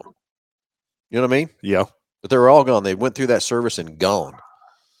oil out of them. You know what I mean? Yeah. But they were all gone. They went through that service and gone.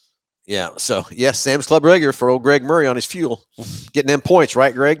 Yeah. So yes, Sam's Club regular for old Greg Murray on his fuel, getting them points,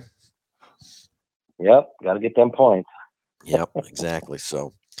 right, Greg? Yep, got to get them points. Yep, exactly.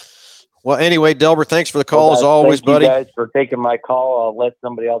 So, well, anyway, Delbert, thanks for the call as always, buddy. Thank you guys for taking my call. I'll let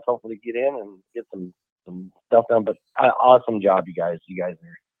somebody else hopefully get in and get some stuff done. But awesome job, you guys. You guys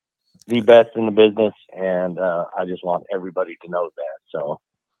are the best in the business, and I just want everybody to know that. So, all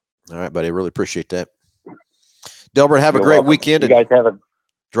right, buddy. I really appreciate that. Delbert, have a great welcome. weekend. You guys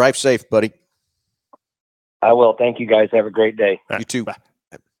drive safe, buddy. I will. Thank you, guys. Have a great day. You too. Bye.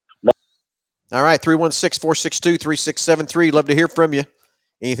 All right, 316-462-3673. Love to hear from you.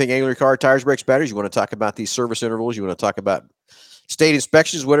 Anything ailing your car, tires, brakes, batteries, you want to talk about these service intervals, you want to talk about state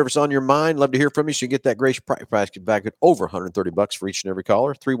inspections, whatever's on your mind, love to hear from you. So you get that great price back at over $130 for each and every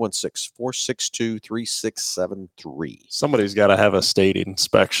caller. 316-462-3673. Somebody's got to have a state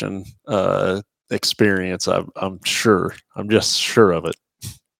inspection experience. I'm sure. I'm just sure of it.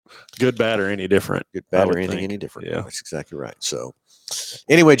 Good, bad, or any different. Good, bad, or anything any different. Yeah, that's exactly right. So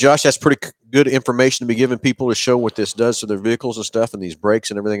anyway, Josh, that's pretty good information to be giving people to show what this does to their vehicles and stuff, and these brakes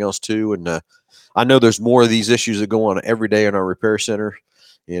and everything else too. And I know there's more of these issues that go on every day in our repair center,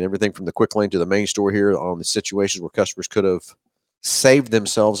 and everything from the quick lane to the main store here on the situations where customers could have saved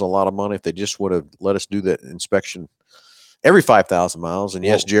themselves a lot of money if they just would have let us do that inspection every 5,000 miles. And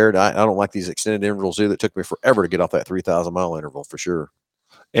yes, Jared, I don't like these extended intervals either. It took me forever to get off that 3,000 mile interval for sure.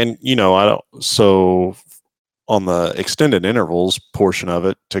 And so on the extended intervals portion of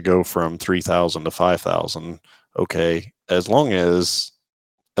it, to go from 3,000 to 5,000, okay, as long as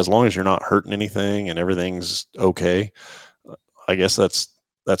you're not hurting anything and everything's okay, I guess that's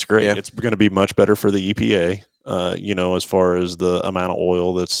great. Yeah. It's going to be much better for the EPA, as far as the amount of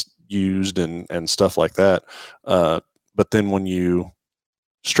oil that's used and stuff like that. But then when you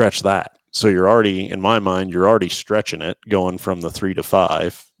stretch that, so you're already, in my mind, you're already stretching it going from the 3 to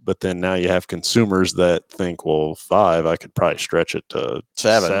 5. But then now you have consumers that think, well, 5, I could probably stretch it to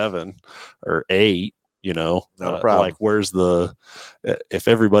 7 or 8. No problem. Like, where's if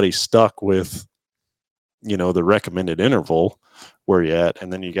everybody's stuck with, the recommended interval, where you at?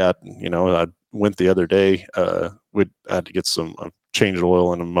 And then you got, I went the other day, I had to get some changed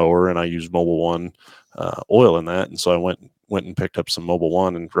oil in a mower, and I used Mobil 1 oil in that. And so I went and picked up some Mobil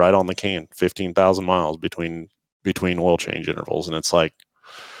 1, and right on the can, 15,000 miles between oil change intervals. And it's like,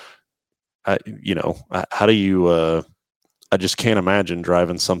 how do you, I just can't imagine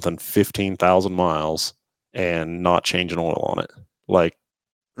driving something 15,000 miles and not changing oil on it. Like,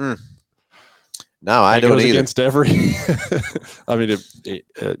 no, I don't either. Against every, I mean,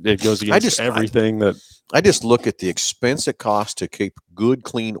 it goes against everything I just look at the expense it costs to keep good,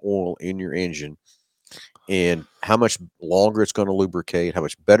 clean oil in your engine, and how much longer it's going to lubricate, how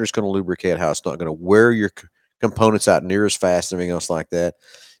much better it's going to lubricate, how it's not going to wear your components out near as fast, and everything else like that.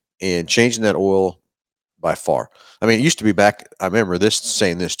 And changing that oil by far. I mean, it used to be back, I remember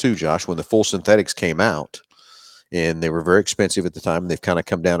saying this too, Josh, when the full synthetics came out, and they were very expensive at the time, and they've kind of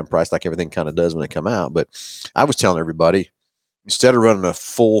come down in price like everything kind of does when they come out. But I was telling everybody, instead of running a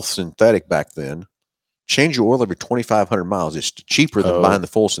full synthetic back then, change your oil every 2,500 miles. It's cheaper than buying the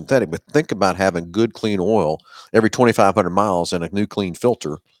full synthetic, but think about having good, clean oil every 2,500 miles and a new clean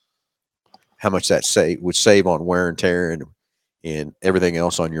filter. How much that would save on wear and tear and everything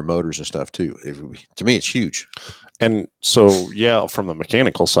else on your motors and stuff too. To me, it's huge. And so, yeah, from the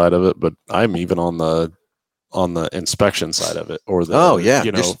mechanical side of it, but I'm even on the inspection side of it, or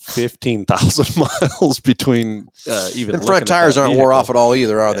the 15,000 miles between even. The front tires aren't wore off at all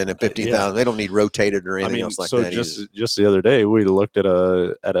either, are they? In 15,000, they don't need rotated or anything else like that. So just the other day, we looked at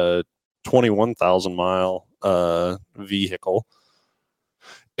a 21,000 mile vehicle,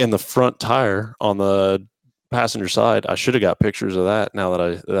 and the front tire on the passenger side, I should have got pictures of that now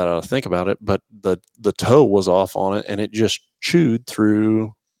that I think about it, but the toe was off on it and it just chewed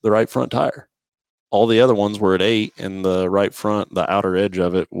through the right front tire. All the other ones were at 8 and the right front, the outer edge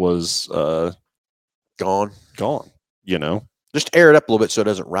of it was gone, just air it up a little bit so it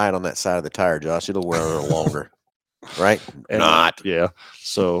doesn't ride on that side of the tire, Josh. It'll wear a little longer. Right? Yeah.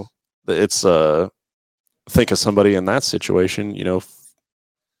 So it's think of somebody in that situation, you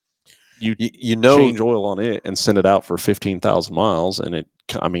change oil on it and send it out for 15,000 miles, and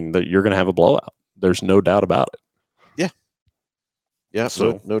you're going to have a blowout. There's no doubt about it. Yeah. Yeah.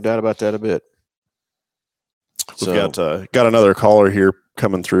 So no doubt about that a bit. We've got another caller here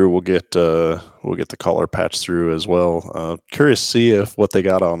coming through. We'll get the caller patched through as well. Curious to see if what they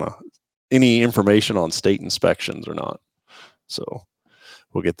got on any information on state inspections or not. So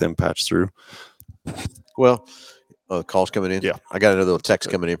we'll get them patched through. Well, the call's coming in. Yeah, I got another little text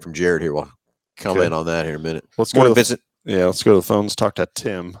coming in from Jared here. We'll comment on that here in a minute. Let's go to visit. Yeah, let's go to the phones. Talk to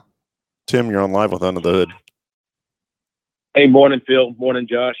Tim. Tim, you're on live with Under the Hood. Hey, morning, Phil. Morning,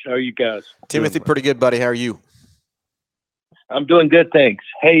 Josh. How are you guys? Timothy, pretty good, buddy. How are you? I'm doing good, thanks.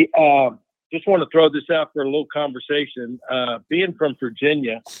 Hey, just want to throw this out for a little conversation. Being from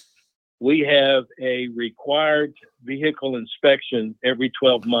Virginia, we have a required vehicle inspection every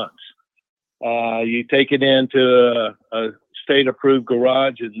 12 months. You take it into a state-approved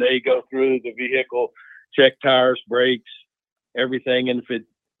garage, and they go through the vehicle, check tires, brakes, everything. And if it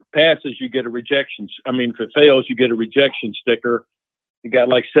passes, you get a rejection. If it fails, you get a rejection sticker. You got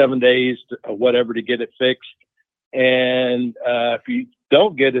like 7 days or whatever to get it fixed. And if you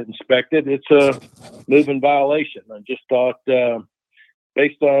don't get it inspected, it's a moving violation. I just thought,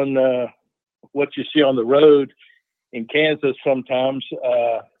 based on what you see on the road in Kansas, sometimes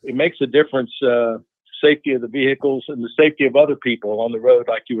it makes a difference, safety of the vehicles and the safety of other people on the road,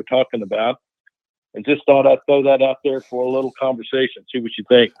 like you were talking about. And just thought I'd throw that out there for a little conversation, see what you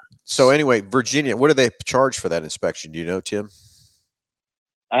think. So anyway, Virginia, what do they charge for that inspection? Do you know, Tim?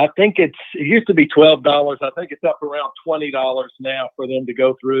 I think it used to be $12. I think it's up around $20 now for them to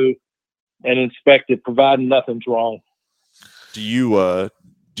go through and inspect it, providing nothing's wrong. Do you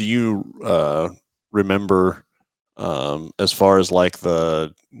remember as far as like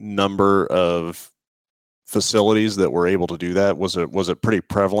the number of facilities that were able to do that? Was it pretty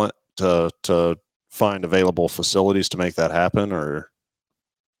prevalent to find available facilities to make that happen, or?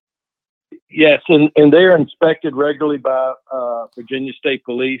 Yes, and they're inspected regularly by Virginia State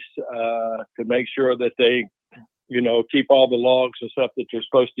Police to make sure that they, keep all the logs and stuff that they're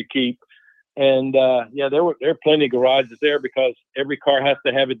supposed to keep. And there are plenty of garages there because every car has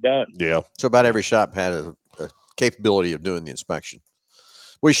to have it done. Yeah. So about every shop had a capability of doing the inspection.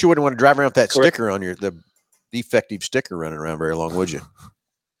 Well, you sure wouldn't want to drive around with that sticker on the defective sticker running around very long, would you?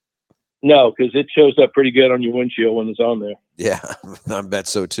 No, because it shows up pretty good on your windshield when it's on there. Yeah, I bet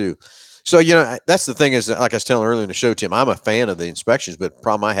so too. So, that's the thing is, like I was telling earlier in the show, Tim, I'm a fan of the inspections, but the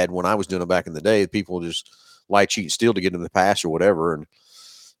problem I had when I was doing them back in the day, people just lie, cheat, and steal to get in the pass or whatever, and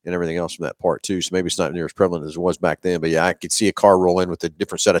everything else from that part too. So maybe it's not near as prevalent as it was back then. But yeah, I could see a car roll in with a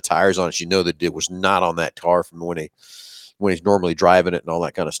different set of tires on it. You know that it was not on that car from when he's normally driving it and all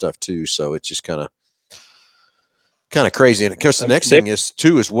that kind of stuff too. So it's just kind of crazy. And of course, the next thing is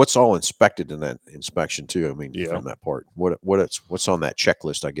what's all inspected in that inspection too. From that part, what's on that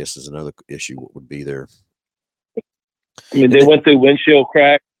checklist, I guess, is another issue. What would be there? They went through windshield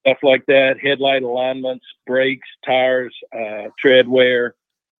crack, stuff like that, headlight alignments, brakes, tires, tread wear.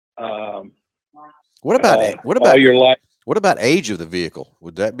 What about all your life? What about age of the vehicle?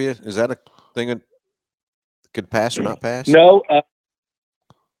 Would that be is that a thing that could pass or not pass? No.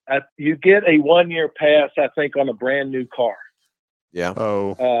 You get a 1-year pass, I think, on a brand new car. Yeah.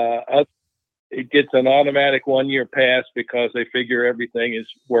 Oh. It gets an automatic 1-year pass because they figure everything is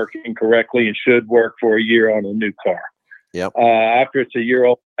working correctly and should work for a year on a new car. Yep. After it's a year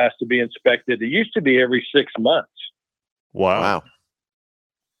old, it has to be inspected. It used to be every 6 months. Wow.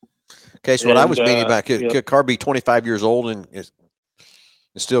 Okay, so what I was meaning about could a car be 25 years old and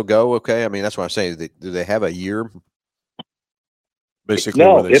and still go okay? I mean, that's what I'm saying. Do they have a year? Basically,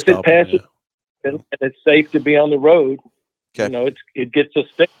 No, where they if it stop them, passes and it's safe to be on the road, Okay. you know, it gets a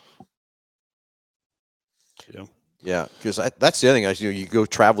stick. yeah. Yeah, because that's the other thing. You go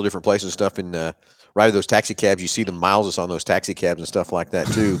travel different places and stuff, and ride those taxi cabs. You see the miles that's on those taxi cabs and stuff like that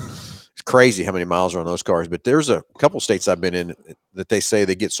too. It's crazy how many miles are on those cars. But there's a couple states I've been in that they say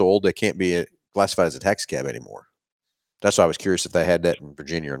they get so old they can't be classified as a taxi cab anymore. That's why I was curious if they had that in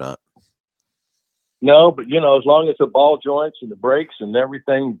Virginia or not. No, but you know, as long as the ball joints and the brakes and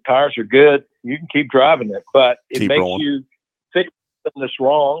everything, tires are good, you can keep driving it. But it Keep makes rolling. you fix something that's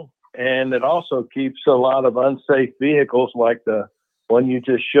wrong, and it also keeps a lot of unsafe vehicles like the one you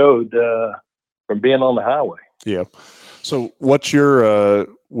just showed from being on the highway. Yeah. So what's your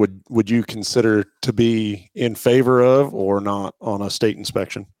would you consider to be in favor of or not on a state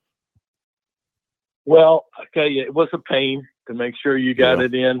inspection? Well, I tell you, it was a pain to make sure you got Yeah.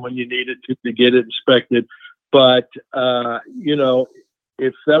 it in when you needed to get it inspected. But, you know,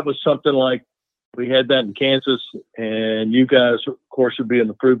 if that was something like we had that in Kansas and you guys, of course, would be in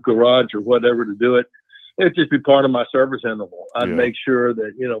the approved garage or whatever to do it, it'd just be part of my service interval. I'd Yeah. make sure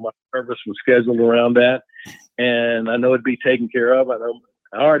that, you know, my service was scheduled around that. And I know it'd be taken care of. I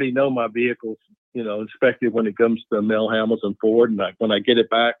already know my vehicle's, you know, inspected when it comes to Mel Hambelton Ford. And when I get it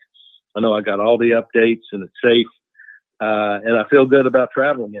back, I know I got all the updates and it's safe. And I feel good about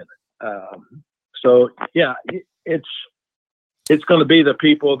traveling in it. So yeah, it's going to be the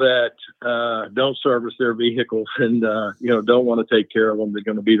people that don't service their vehicles and you know, don't want to take care of them. They're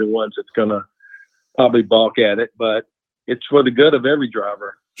going to be the ones that's going to probably balk at it, but it's for the good of every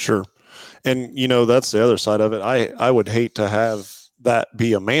driver. Sure. And you know, that's the other side of it. I would hate to have that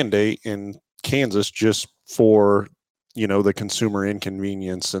be a mandate in Kansas just for, you know, the consumer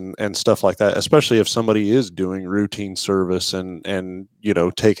inconvenience and stuff like that, especially if somebody is doing routine service and you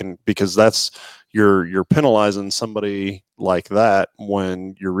know, because that's you're penalizing somebody like that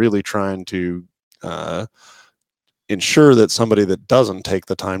when you're really trying to ensure that somebody that doesn't take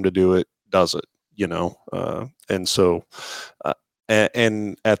the time to do it does it, you know. And so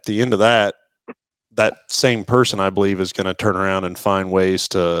and at the end of that same person, I believe, is going to turn around and find ways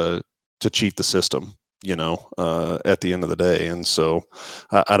to cheat the system, you know, at the end of the day. And so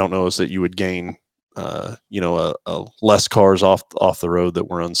I don't know is that you would gain, you know, a less cars off the road that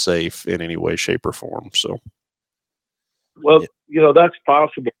were unsafe in any way, shape, or form. So, well, you know, that's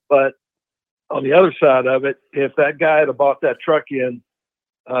possible. But on the other side of it, if that guy had bought that truck in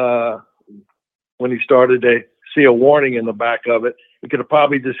when he started to see a warning in the back of it, he could have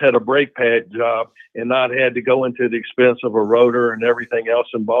probably just had a brake pad job and not had to go into the expense of a rotor and everything else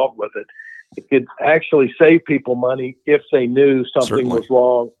involved with it. It could actually save people money if they knew something Certainly. was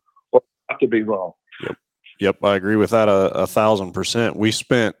wrong or not to be wrong. Yep, I agree with that 1,000%. We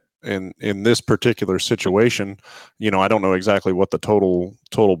spent in this particular situation, you know, I don't know exactly what the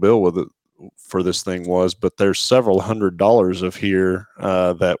total bill with it for this thing was, but there's several $100s of here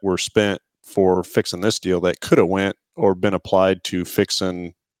that were spent for fixing this deal that could have went or been applied to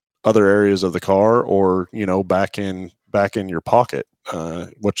fixing other areas of the car or, you know, back in your pocket,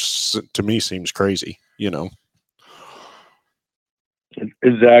 which to me seems crazy, you know.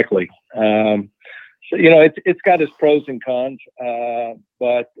 Exactly. So, you know, it's got its pros and cons,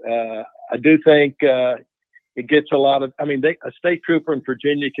 but I do think it gets a lot of, I mean, a state trooper in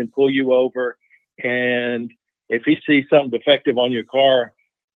Virginia can pull you over, and if he sees something defective on your car,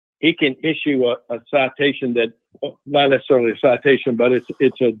 he can issue a citation that, not necessarily a citation, but it's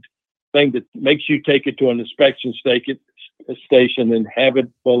a thing that makes you take it to an inspection station and have it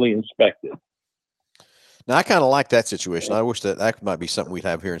fully inspected. Now, I kind of like that situation. I wish that might be something we'd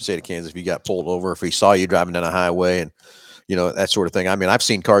have here in the state of Kansas if you got pulled over, if he saw you driving down a highway and, you know, that sort of thing. I mean, I've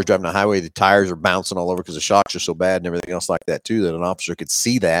seen cars driving down the highway, the tires are bouncing all over because the shocks are so bad and everything else like that, too, that an officer could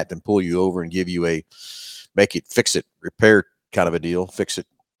see that and pull you over and give you fix it, repair kind of a deal, fix it,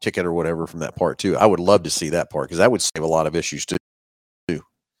 ticket or whatever from that part, too. I would love to see that part because that would save a lot of issues, too.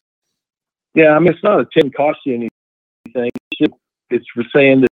 Yeah, I mean, it's not a $10 cost you anything. It's for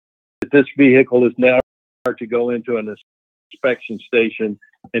saying that this vehicle is now to go into an inspection station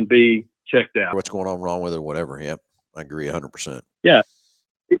and be checked out. What's going on wrong with it or whatever. Yep. I agree 100%. Yeah.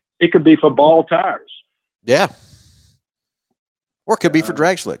 It could be for ball tires. Yeah. Or it could be for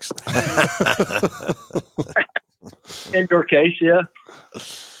drag slicks. In your case, yeah.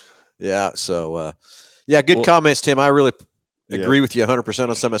 Yeah. So, yeah, good comments, Tim. I really agree with you 100%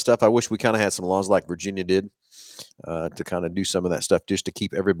 on some of the stuff. I wish we kind of had some laws like Virginia did to kind of do some of that stuff just to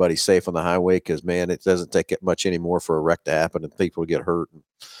keep everybody safe on the highway because, man, it doesn't take it much anymore for a wreck to happen and people get hurt and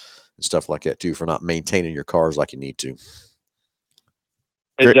stuff like that, too, for not maintaining your cars like you need to.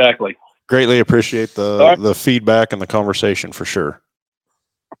 Exactly. Greatly appreciate right. the feedback and the conversation for sure.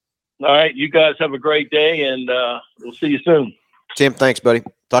 All right. You guys have a great day, and we'll see you soon. Tim, thanks, buddy.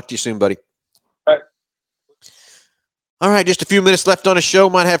 Talk to you soon, buddy. All right. All right, just a few minutes left on the show.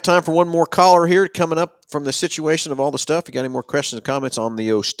 Might have time for one more caller here coming up from the situation of all the stuff. You got any more questions or comments on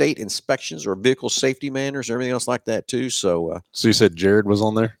the state inspections or vehicle safety manners or everything else like that too? So you said Jared was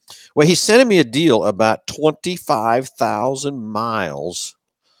on there? Well, he's sending me a deal about 25,000 miles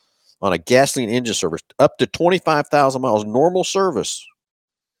on a gasoline engine service, up to 25,000 miles, normal service.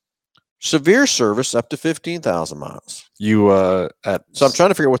 Severe service up to 15,000 miles. So I'm trying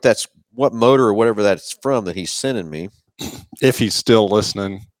to figure out what motor or whatever that's from that he's sending me. If he's still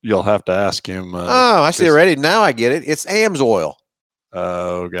listening, you'll have to ask him. I see already. Now I get it. It's AMSOIL.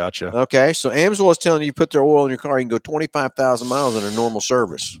 Oh, gotcha. Okay, so AMSOIL is telling you put their oil in your car, you can go 25,000 miles in a normal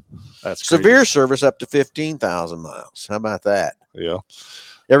service. That's severe crazy. service up to 15,000 miles. How about that? Yeah.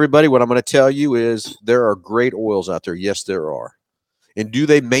 Everybody, what I'm going to tell you is there are great oils out there. Yes, there are. And do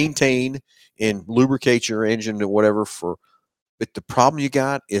they maintain and lubricate your engine or whatever but the problem you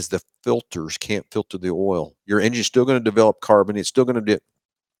got is the filters can't filter the oil. Your engine's still going to develop carbon. It's still going to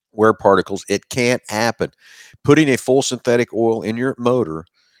wear particles. It can't happen. Putting a full synthetic oil in your motor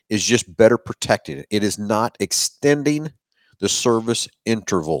is just better protecting it. It is not extending the service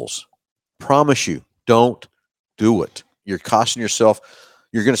intervals. Promise you, don't do it. You're costing yourself.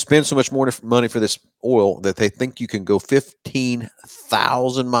 You're going to spend so much more money for this oil that they think you can go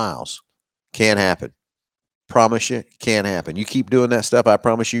 15,000 miles. Can't happen. Promise you, can't happen. You keep doing that stuff, I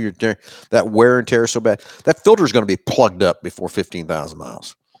promise you, that wear and tear is so bad. That filter is going to be plugged up before 15,000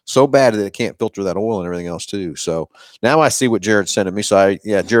 miles. So bad that it can't filter that oil and everything else too. So now I see what Jared's sending me. So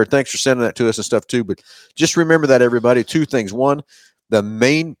Jared, thanks for sending that to us and stuff too. But just remember that, everybody. Two things. One, the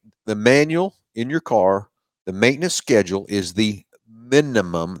manual in your car, the maintenance schedule is the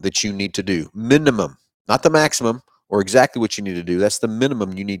minimum that you need to do. Minimum, not the maximum or exactly what you need to do. That's the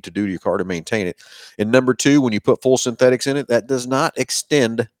minimum you need to do to your car to maintain it. And number two, when you put full synthetics in it, that does not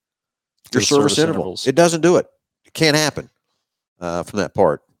extend your service intervals. It doesn't do it. It can't happen from that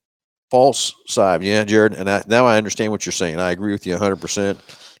part. False side. Yeah, Jared. And now I understand what you're saying. I agree with you 100%.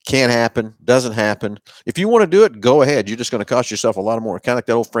 Can't happen. Doesn't happen. If you want to do it, go ahead. You're just going to cost yourself a lot more. Kind of like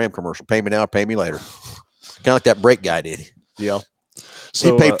that old Fram commercial. Pay me now, pay me later. Kind of like that brake guy did. Yeah.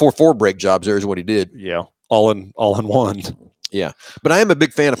 So he paid for 4 brake jobs there is what he did. Yeah. All in one. Yeah. But I am a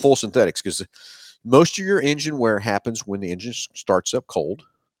big fan of full synthetics because most of your engine wear happens when the engine starts up cold,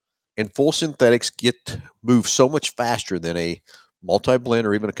 and full synthetics move so much faster than a multi-blend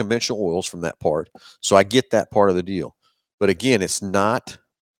or even a conventional oils from that part. So I get that part of the deal. But again, it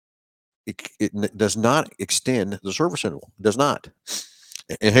does not extend the service interval. It does not.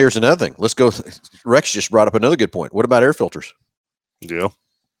 And here's another thing. Let's go. Rex just brought up another good point. What about air filters? Yeah.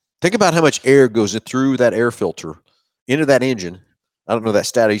 Think about how much air goes through that air filter into that engine. I don't know that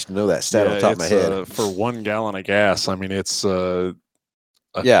stat. I used to know that stat on top of my head. For 1 gallon of gas, I mean, it's a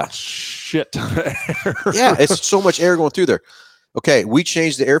shit ton of air. Yeah, it's so much air going through there. Okay, we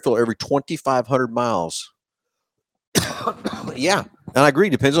change the air filter every 2,500 miles. Yeah, and I agree.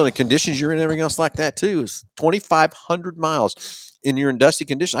 Depends on the conditions you're in and everything else like that too. It's 2,500 miles in your in dusty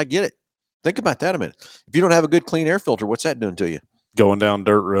condition. I get it. Think about that a minute. If you don't have a good clean air filter, what's that doing to you? Going down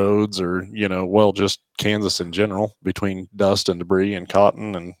dirt roads or, just Kansas in general between dust and debris and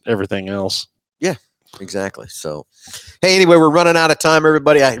cotton and everything else. Yeah, exactly. So, hey, anyway, we're running out of time,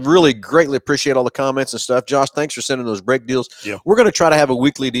 everybody. I really greatly appreciate all the comments and stuff. Josh, thanks for sending those brake deals. Yeah. We're going to try to have a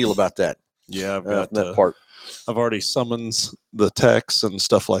weekly deal about that. Yeah, I've got that part. I've already summoned the techs and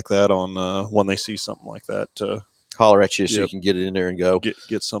stuff like that on when they see something like that. Holler at you so you can get it in there and go.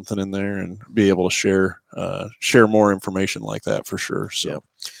 Get something in there and be able to share more information like that for sure. So. Yeah.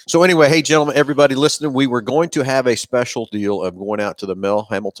 So anyway, hey, gentlemen, everybody listening, we were going to have a special deal of going out to the Mel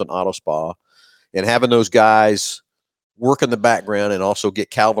Hambelton Auto Spa and having those guys work in the background and also get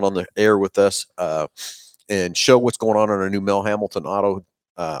Calvin on the air with us and show what's going on our new Mel Hambelton Auto.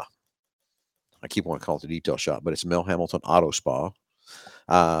 I keep wanting to call it the detail shop, but it's Mel Hambelton Auto Spa.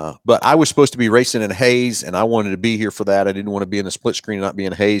 But I was supposed to be racing in Hayes, and I wanted to be here for that. I didn't want to be in the split screen and not be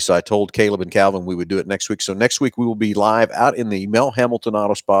in Hayes, so I told Caleb and Calvin we would do it next week. So next week we will be live out in the Mel Hambelton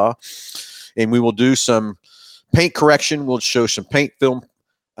Auto Spa, and we will do some paint correction. We'll show some paint film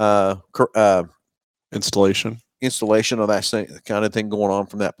installation of that same kind of thing going on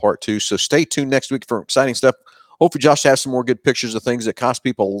from that part too. So stay tuned next week for exciting stuff. Hopefully Josh has some more good pictures of things that cost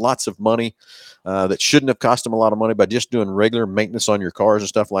people lots of money that shouldn't have cost them a lot of money by just doing regular maintenance on your cars and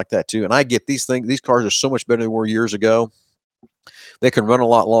stuff like that too. And I get these things. These cars are so much better than they were years ago. They can run a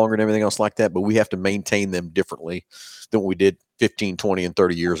lot longer and everything else like that, but we have to maintain them differently than what we did 15, 20, and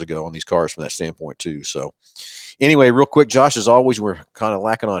 30 years ago on these cars from that standpoint too. So anyway, real quick, Josh, as always, we're kind of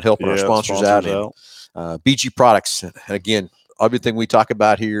lacking on helping our sponsors out. And BG Products, again, everything we talk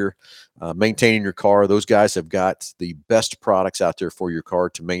about here, maintaining your car, those guys have got the best products out there for your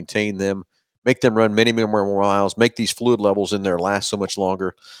car to maintain them, make them run many, many more miles, make these fluid levels in there last so much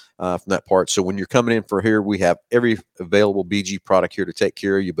longer from that part. So when you're coming in for here, we have every available BG product here to take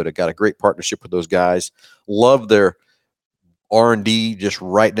care of you, but I got a great partnership with those guys. Love their R&D just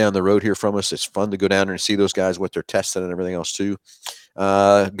right down the road here from us. It's fun to go down there and see those guys, what they're testing and everything else too.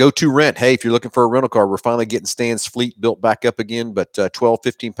 Go to rent. Hey, if you're looking for a rental car, we're finally getting Stan's fleet built back up again, but 12,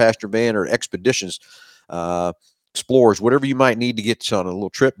 15 passenger van or expeditions, Explorers, whatever you might need to get on a little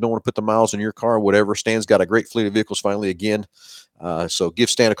trip, don't want to put the miles in your car, whatever. Stan's got a great fleet of vehicles finally again. So give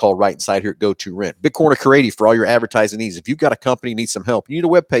Stan a call right inside here at Go To Rent. Big Corner Creative for all your advertising needs. If you've got a company, need some help, you need a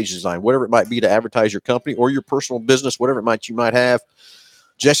web page design, whatever it might be to advertise your company or your personal business, whatever it might you might have.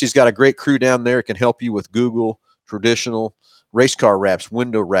 Jesse's got a great crew down there. Can help you with Google, traditional, race car wraps,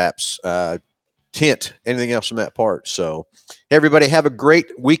 window wraps, tint, anything else from that part. So everybody have a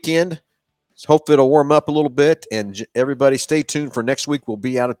great weekend. Hope it'll warm up a little bit, and everybody stay tuned for next week. We'll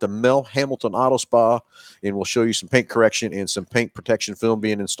be out at the Mel Hambelton Auto Spa, and we'll show you some paint correction and some paint protection film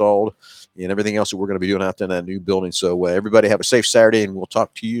being installed and everything else that we're going to be doing out there in that new building. So everybody have a safe Saturday, and we'll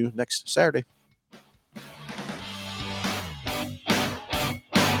talk to you next Saturday.